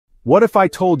What if I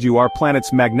told you our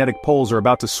planet's magnetic poles are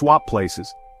about to swap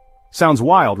places? Sounds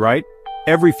wild, right?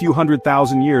 Every few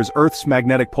 100,000 years, Earth's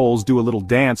magnetic poles do a little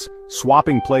dance,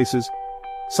 swapping places.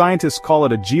 Scientists call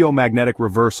it a geomagnetic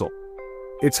reversal.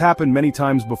 It's happened many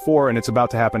times before and it's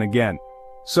about to happen again.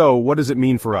 So, what does it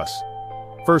mean for us?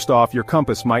 First off, your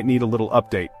compass might need a little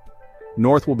update.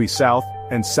 North will be south,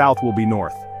 and south will be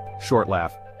north. Short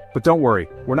laugh. But don't worry,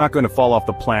 we're not going to fall off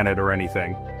the planet or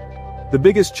anything. The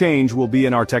biggest change will be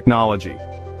in our technology.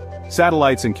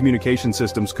 Satellites and communication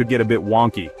systems could get a bit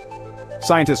wonky.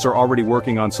 Scientists are already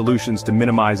working on solutions to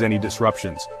minimize any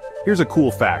disruptions. Here's a cool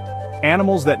fact.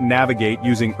 Animals that navigate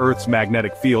using Earth's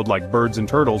magnetic field like birds and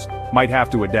turtles might have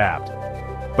to adapt.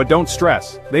 But don't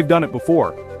stress, they've done it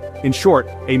before. In short,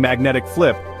 a magnetic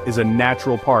flip is a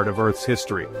natural part of Earth's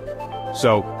history.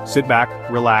 So, sit back,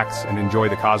 relax, and enjoy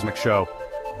the cosmic show.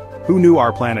 Who knew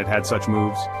our planet had such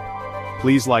moves?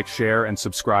 Please like, share, and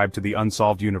subscribe to the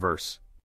Unsolved Universe.